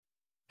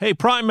Hey,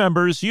 Prime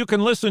members, you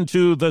can listen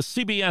to the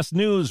CBS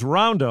News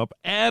Roundup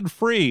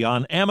ad-free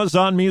on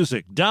Amazon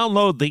Music.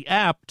 Download the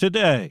app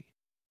today.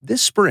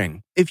 This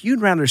spring, if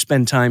you'd rather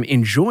spend time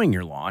enjoying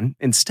your lawn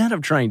instead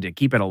of trying to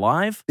keep it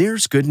alive,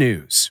 there's good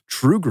news.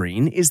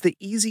 TruGreen is the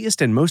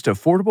easiest and most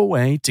affordable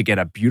way to get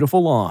a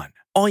beautiful lawn.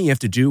 All you have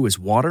to do is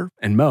water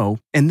and mow,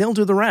 and they'll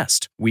do the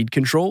rest. Weed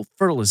control,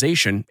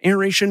 fertilization,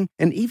 aeration,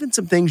 and even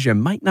some things you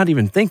might not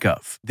even think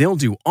of. They'll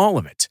do all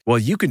of it, while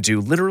you can do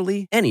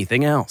literally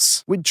anything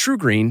else. With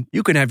TruGreen,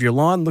 you can have your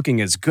lawn looking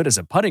as good as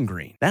a putting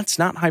green. That's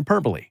not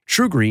hyperbole.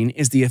 TruGreen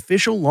is the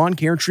official lawn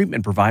care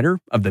treatment provider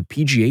of the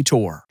PGA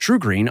Tour.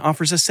 TruGreen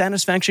offers a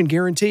satisfaction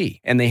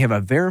guarantee, and they have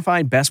a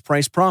verified best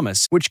price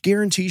promise, which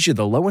guarantees you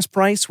the lowest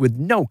price with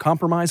no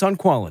compromise on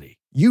quality.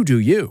 You do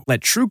you. Let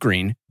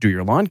TruGreen do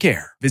your lawn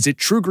care. Visit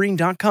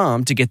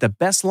TruGreen.com to get the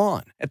best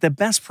lawn at the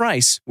best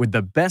price with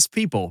the best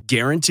people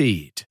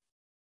guaranteed.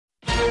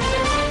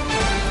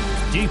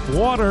 Deep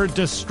water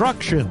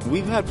destruction.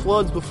 We've had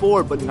floods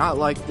before, but not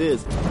like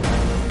this.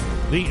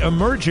 The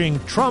emerging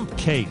Trump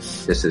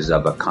case. This is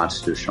of a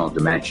constitutional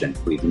dimension.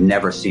 We've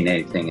never seen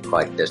anything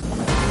like this.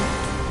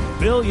 $1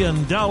 billion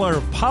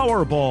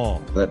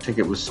Powerball. That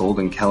ticket was sold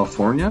in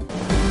California.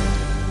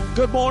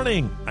 Good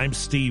morning. I'm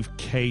Steve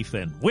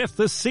Kathan with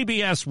the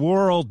CBS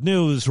World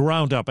News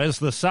Roundup. As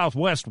the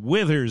Southwest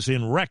withers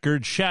in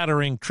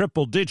record-shattering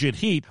triple-digit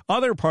heat,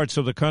 other parts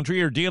of the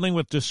country are dealing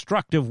with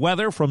destructive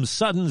weather from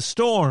sudden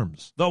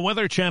storms. The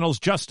Weather Channel's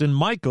Justin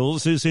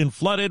Michaels is in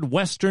flooded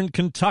western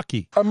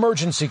Kentucky.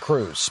 Emergency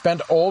crews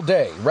spent all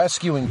day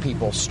rescuing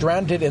people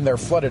stranded in their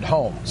flooded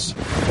homes.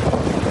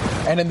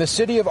 And in the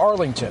city of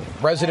Arlington,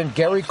 resident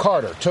Gary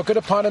Carter took it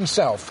upon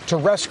himself to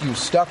rescue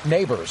stuck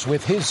neighbors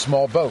with his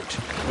small boat.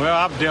 Well,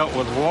 I've dealt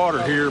with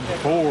water here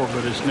before,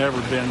 but it's never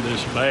been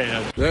this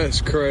bad. That's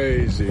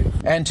crazy.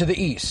 And to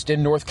the east,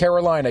 in North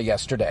Carolina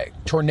yesterday,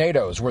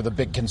 tornadoes were the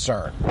big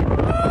concern.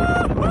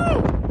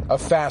 A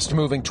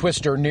fast-moving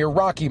twister near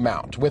Rocky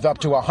Mount with up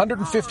to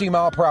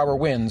 150-mile-per-hour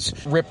winds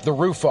ripped the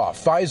roof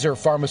off Pfizer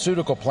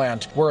pharmaceutical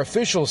plant, where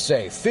officials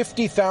say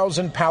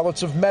 50,000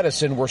 pallets of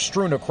medicine were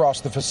strewn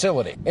across the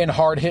facility. In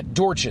hard-hit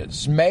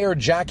Dorches, Mayor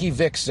Jackie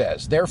Vick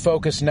says their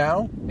focus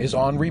now is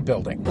on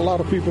rebuilding. A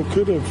lot of people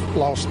could have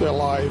lost their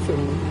life,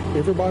 and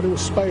everybody was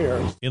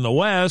spared. In the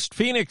West,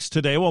 Phoenix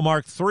today will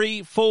mark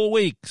 3 full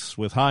weeks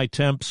with high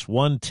temps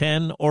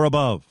 110 or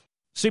above.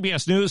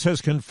 CBS News has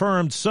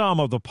confirmed some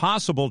of the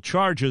possible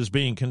charges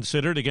being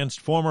considered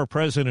against former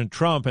President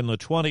Trump in the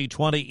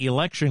 2020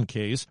 election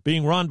case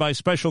being run by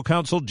special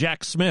counsel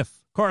Jack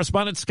Smith.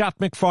 Correspondent Scott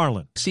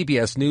McFarland.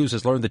 CBS News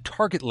has learned the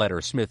target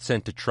letter Smith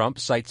sent to Trump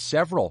cites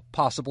several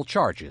possible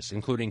charges,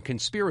 including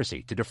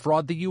conspiracy to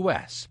defraud the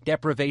U.S.,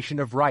 deprivation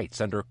of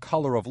rights under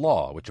color of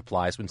law, which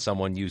applies when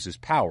someone uses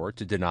power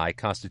to deny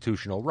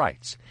constitutional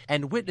rights,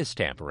 and witness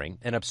tampering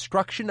and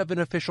obstruction of an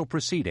official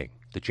proceeding,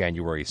 the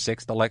January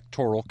 6th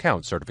electoral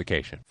count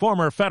certification.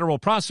 Former federal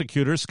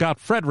prosecutor Scott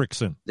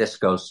Frederickson. This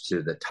goes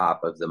to the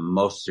top of the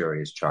most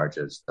serious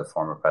charges the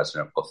former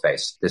president will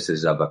face. This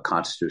is of a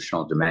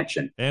constitutional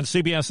dimension. And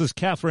CBS's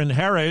Catherine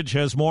Herridge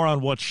has more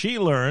on what she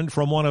learned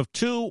from one of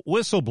 2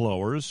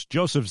 whistleblowers,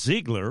 Joseph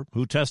Ziegler,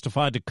 who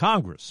testified to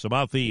Congress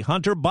about the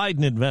Hunter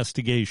Biden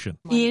investigation.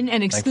 In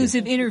an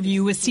exclusive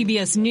interview with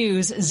CBS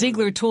News,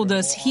 Ziegler told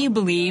us he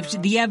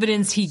believed the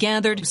evidence he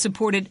gathered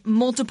supported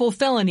multiple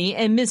felony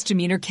and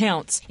misdemeanor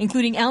counts,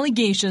 including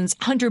allegations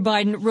Hunter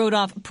Biden wrote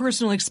off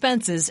personal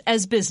expenses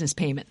as business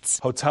payments.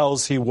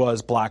 Hotels he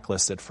was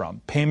blacklisted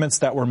from, payments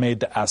that were made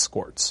to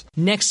escorts.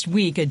 Next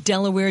week, a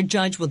Delaware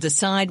judge will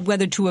decide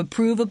whether to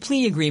approve a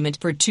plea agreement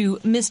for 2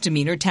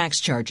 misdemeanor tax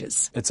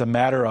charges. It's a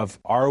matter of,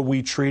 are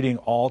we treating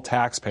all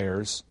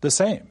taxpayers the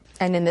same?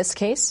 And in this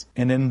case?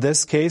 And in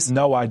this case,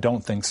 no, I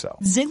don't think so.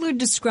 Ziegler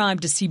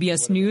described to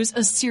CBS News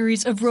a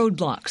series of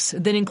roadblocks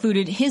that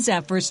included his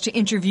efforts to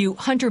interview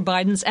Hunter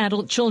Biden's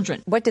adult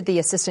children. What did the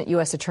assistant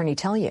U.S. attorney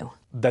tell you?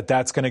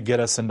 That's going to get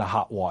us into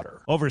hot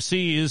water.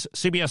 Overseas,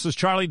 CBS's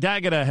Charlie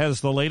D'Agata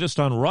has the latest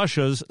on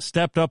Russia's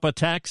stepped-up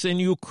attacks in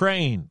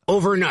Ukraine.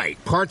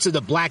 Overnight, parts of the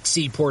Black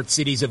Sea port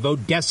cities of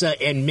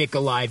Odessa and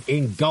Mykolaiv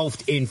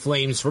engulfed in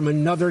flames from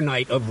another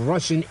night of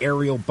Russian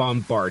aerial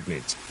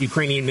bombardment.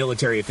 Ukrainian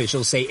military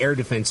officials say air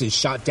defenses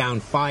shot down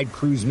 5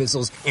 cruise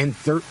missiles and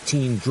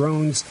 13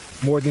 drones.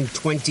 More than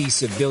 20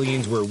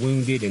 civilians were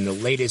wounded in the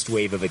latest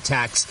wave of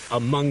attacks,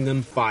 among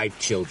them 5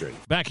 children.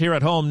 Back here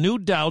at home, new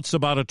doubts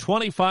about a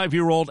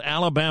 25-year-old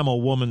Alabama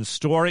woman's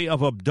story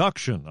of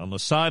abduction on the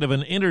side of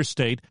an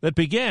interstate that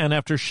began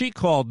after she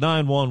called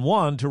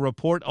 911 to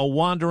report a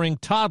wandering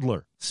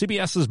toddler.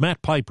 CBS's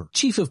Matt Piper.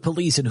 Chief of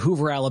Police in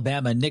Hoover,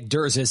 Alabama, Nick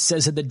Durzis,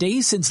 says in the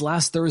days since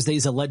last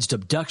Thursday's alleged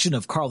abduction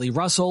of Carly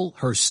Russell,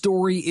 her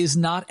story is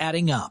not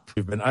adding up.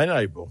 We've been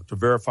unable to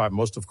verify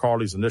most of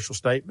Carly's initial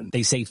statement.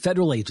 They say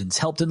federal agents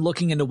helped in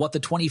looking into what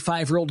the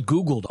 25-year-old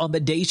Googled on the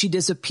day she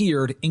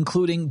disappeared,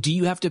 including, do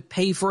you have to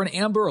pay for an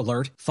Amber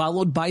Alert,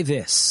 followed by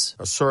this.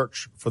 A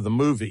search for the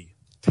movie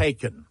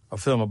Taken, a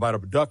film about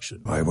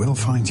abduction. I will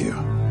find you,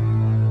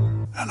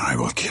 and I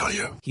will kill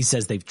you. He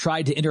says they've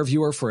tried to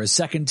interview her for a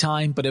second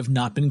time, but have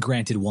not been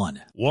granted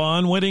one.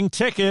 One winning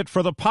ticket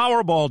for the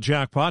Powerball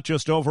jackpot,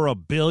 just over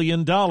 $1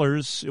 billion.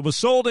 It was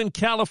sold in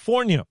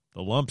California.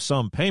 The lump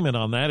sum payment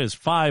on that is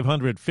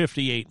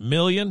 $558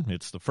 million.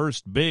 It's the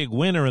first big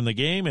winner in the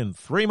game in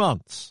 3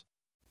 months.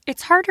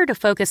 It's harder to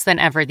focus than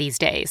ever these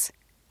days.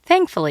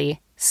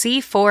 Thankfully,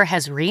 C4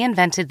 has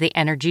reinvented the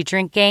energy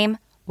drink game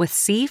with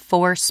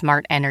C4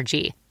 Smart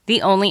Energy,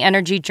 the only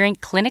energy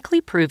drink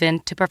clinically proven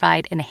to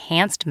provide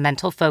enhanced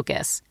mental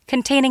focus,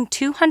 containing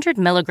 200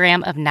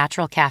 milligrams of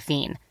natural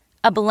caffeine,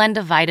 a blend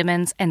of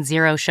vitamins, and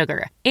zero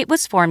sugar. It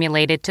was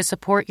formulated to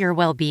support your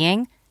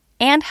well-being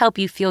and help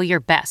you feel your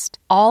best,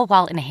 all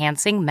while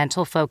enhancing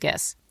mental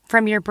focus.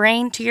 From your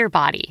brain to your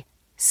body,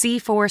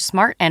 C4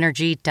 Smart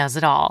Energy does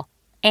it all.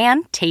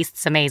 And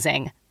tastes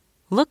amazing.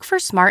 Look for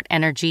Smart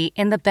Energy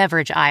in the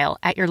beverage aisle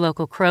at your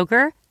local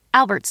Kroger,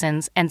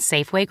 Albertsons, and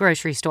Safeway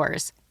grocery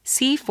stores.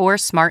 C4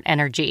 Smart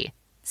Energy.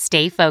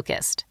 Stay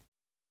focused.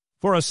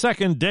 For a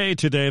second day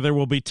today, there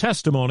will be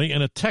testimony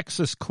in a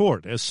Texas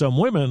court as some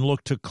women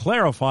look to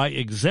clarify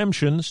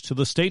exemptions to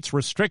the state's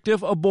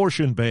restrictive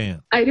abortion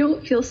ban. I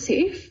don't feel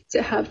safe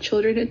to have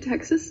children in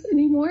Texas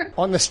anymore.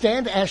 On the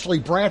stand, Ashley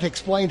Brandt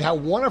explained how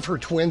one of her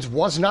twins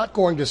was not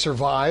going to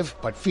survive,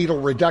 but fetal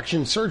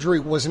reduction surgery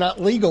was not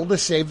legal to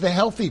save the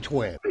healthy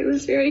twin. It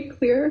was very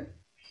clear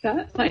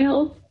that my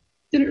health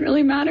didn't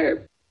really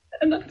matter.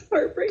 And that's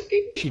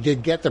heartbreaking. She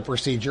did get the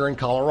procedure in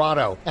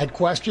Colorado. At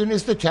question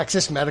is the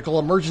Texas medical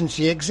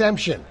emergency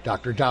exemption.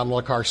 Dr.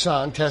 Damla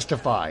Carson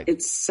testified.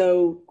 It's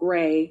so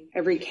gray.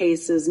 Every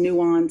case is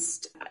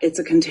nuanced. It's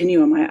a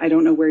continuum. I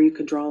don't know where you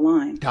could draw a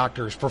line.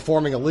 Doctors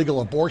performing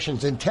illegal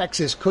abortions in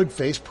Texas could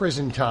face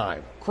prison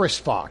time. Chris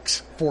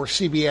Fox for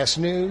CBS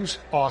News,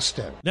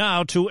 Austin.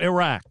 Now to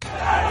Iraq.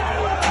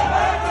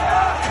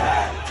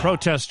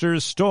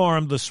 Protesters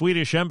stormed the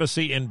Swedish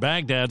embassy in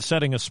Baghdad,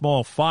 setting a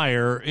small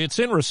fire. It's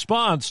in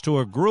response to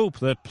a group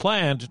that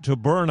planned to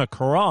burn a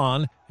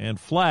Quran and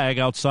flag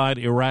outside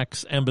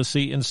Iraq's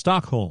embassy in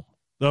Stockholm.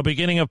 The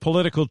beginning of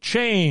political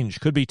change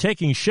could be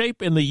taking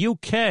shape in the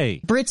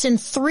UK. Brits in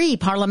 3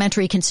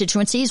 parliamentary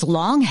constituencies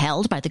long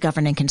held by the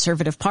governing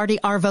Conservative Party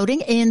are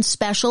voting in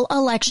special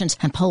elections,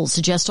 and polls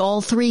suggest all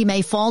 3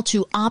 may fall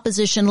to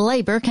opposition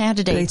Labour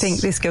candidates. I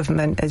think this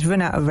government has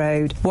run out of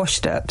road,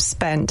 washed up,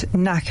 spent,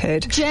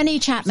 knackered. Jenny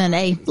Chapman,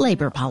 a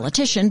Labour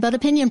politician, but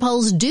opinion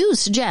polls do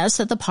suggest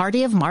that the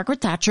party of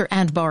Margaret Thatcher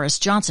and Boris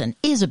Johnson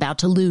is about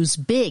to lose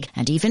big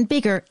and even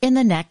bigger in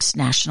the next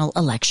national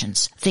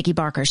elections. Vicky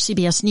Barker,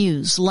 CBS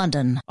News,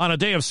 London. On a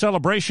day of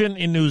celebration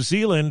in New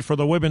Zealand for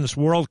the Women's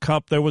World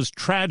Cup, there was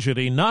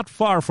tragedy not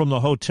far from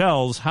the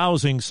hotels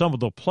housing some of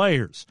the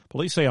players.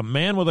 Police say a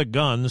man with a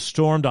gun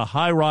stormed a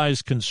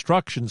high-rise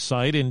construction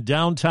site in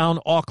downtown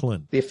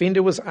Auckland. The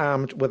offender was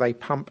armed with a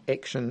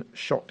pump-action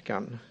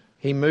shotgun.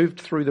 He moved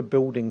through the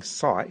building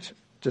site,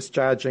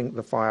 discharging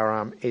the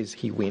firearm as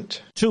he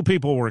went. 2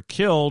 people were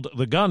killed.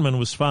 The gunman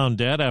was found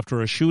dead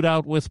after a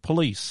shootout with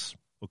police.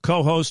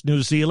 Co-host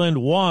New Zealand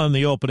won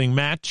the opening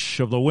match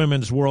of the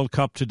Women's World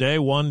Cup today,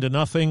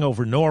 1-0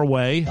 over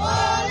Norway.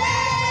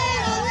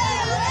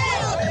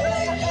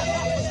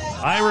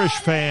 Irish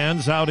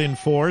fans out in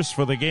force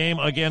for the game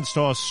against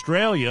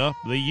Australia.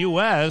 The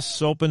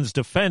U.S. opens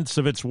defense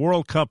of its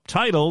World Cup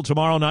title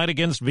tomorrow night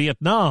against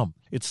Vietnam.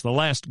 It's the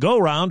last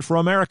go-round for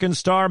American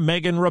star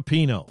Megan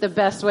Rapinoe. The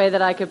best way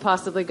that I could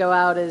possibly go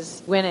out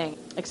is winning.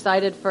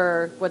 Excited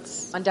for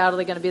what's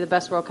undoubtedly going to be the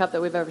best World Cup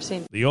that we've ever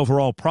seen. The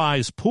overall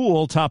prize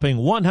pool, topping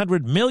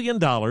 $100 million,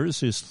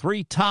 is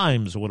 3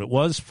 times what it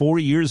was 4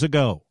 years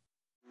ago.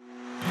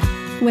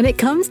 When it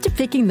comes to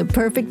picking the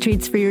perfect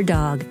treats for your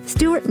dog,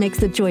 Stewart makes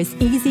the choice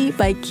easy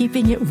by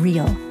keeping it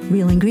real.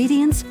 Real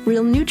ingredients,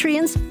 real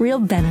nutrients, real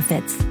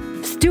benefits.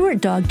 Stewart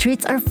dog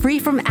treats are free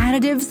from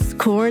additives,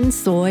 corn,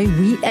 soy,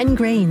 wheat, and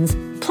grains.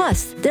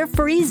 Plus, they're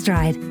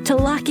freeze-dried to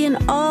lock in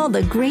all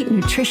the great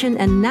nutrition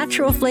and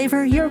natural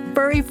flavor your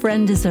furry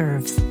friend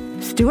deserves.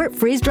 Stewart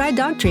freeze-dried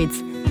dog treats.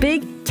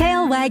 Big,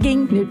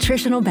 tail-wagging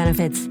nutritional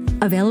benefits.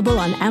 Available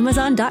on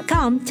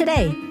Amazon.com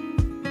today.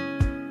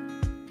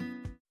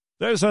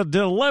 There's a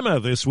dilemma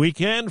this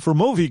weekend for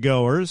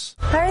moviegoers.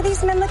 Why are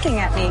these men looking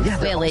at me?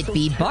 Will it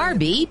be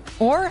Barbie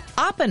or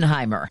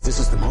Oppenheimer? This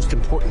is the most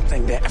important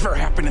thing to ever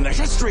happen in the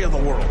history of the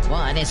world.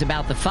 One is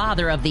about the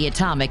father of the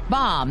atomic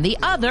bomb. The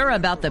other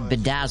about the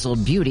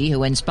bedazzled beauty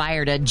who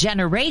inspired a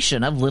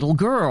generation of little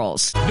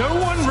girls. No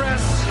one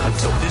rests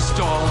until this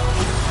doll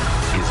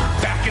is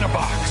back in a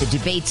box. The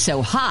debate's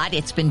so hot,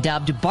 it's been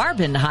dubbed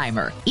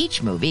Barbenheimer.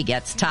 Each movie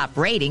gets top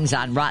ratings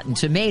on Rotten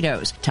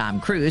Tomatoes. Tom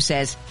Cruise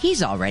says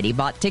he's already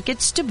bought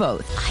tickets to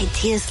both.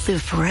 Ideas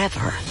live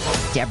forever.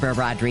 Deborah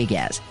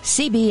Rodriguez,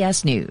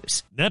 CBS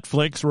News.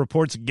 Netflix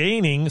reports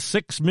gaining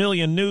 6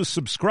 million new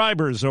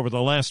subscribers over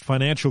the last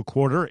financial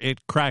quarter.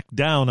 It cracked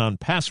down on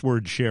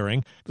password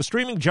sharing. The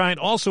streaming giant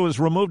also has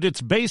removed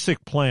its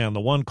basic plan.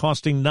 The one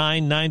costing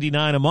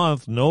 $9.99 a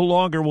month no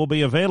longer will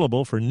be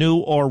available for new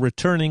or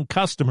returning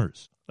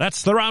customers.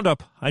 That's the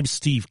Roundup. I'm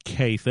Steve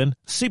Kathan,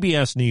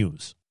 CBS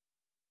News.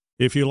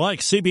 If you like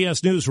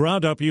CBS News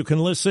Roundup, you can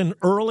listen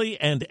early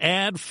and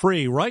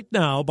ad-free right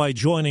now by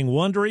joining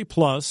Wondery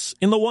Plus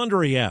in the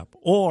Wondery app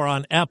or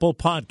on Apple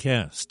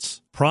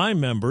Podcasts. Prime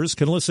members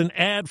can listen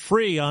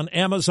ad-free on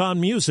Amazon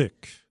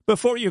Music.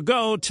 Before you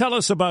go, tell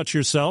us about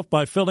yourself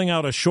by filling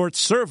out a short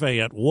survey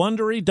at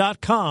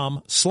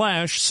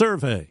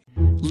Wondery.com/survey.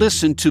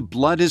 Listen to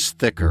Blood is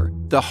Thicker,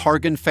 The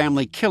Hargan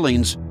Family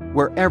Killings,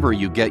 wherever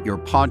you get your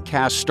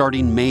podcast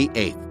starting May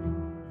 8th.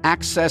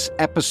 Access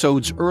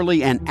episodes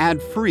early and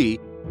ad-free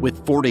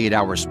with 48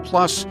 Hours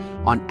Plus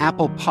on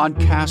Apple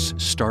Podcasts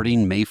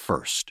starting May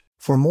 1st.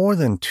 For more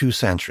than 2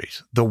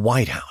 centuries, the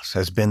White House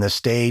has been the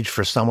stage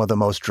for some of the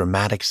most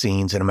dramatic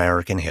scenes in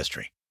American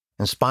history.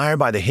 Inspired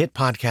by the hit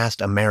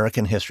podcast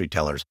American History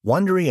Tellers,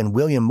 Wondery and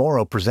William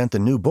Morrow present the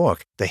new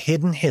book, The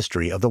Hidden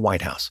History of the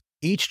White House.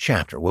 Each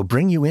chapter will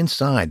bring you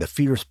inside the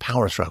fierce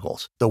power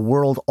struggles, the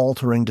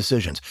world-altering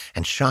decisions,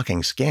 and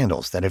shocking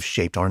scandals that have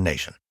shaped our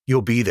nation.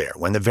 You'll be there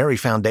when the very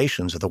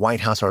foundations of the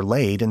White House are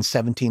laid in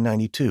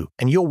 1792,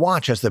 and you'll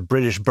watch as the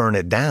British burn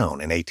it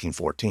down in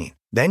 1814.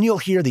 Then you'll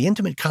hear the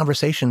intimate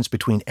conversations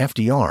between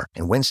FDR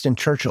and Winston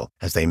Churchill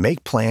as they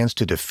make plans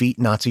to defeat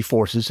Nazi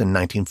forces in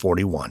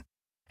 1941.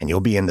 And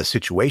you'll be in the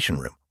Situation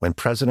Room when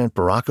President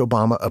Barack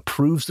Obama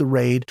approves the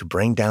raid to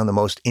bring down the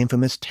most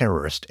infamous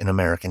terrorist in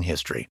American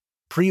history.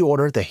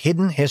 Pre-order The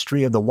Hidden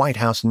History of the White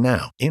House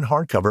now in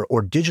hardcover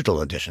or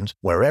digital editions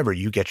wherever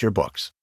you get your books.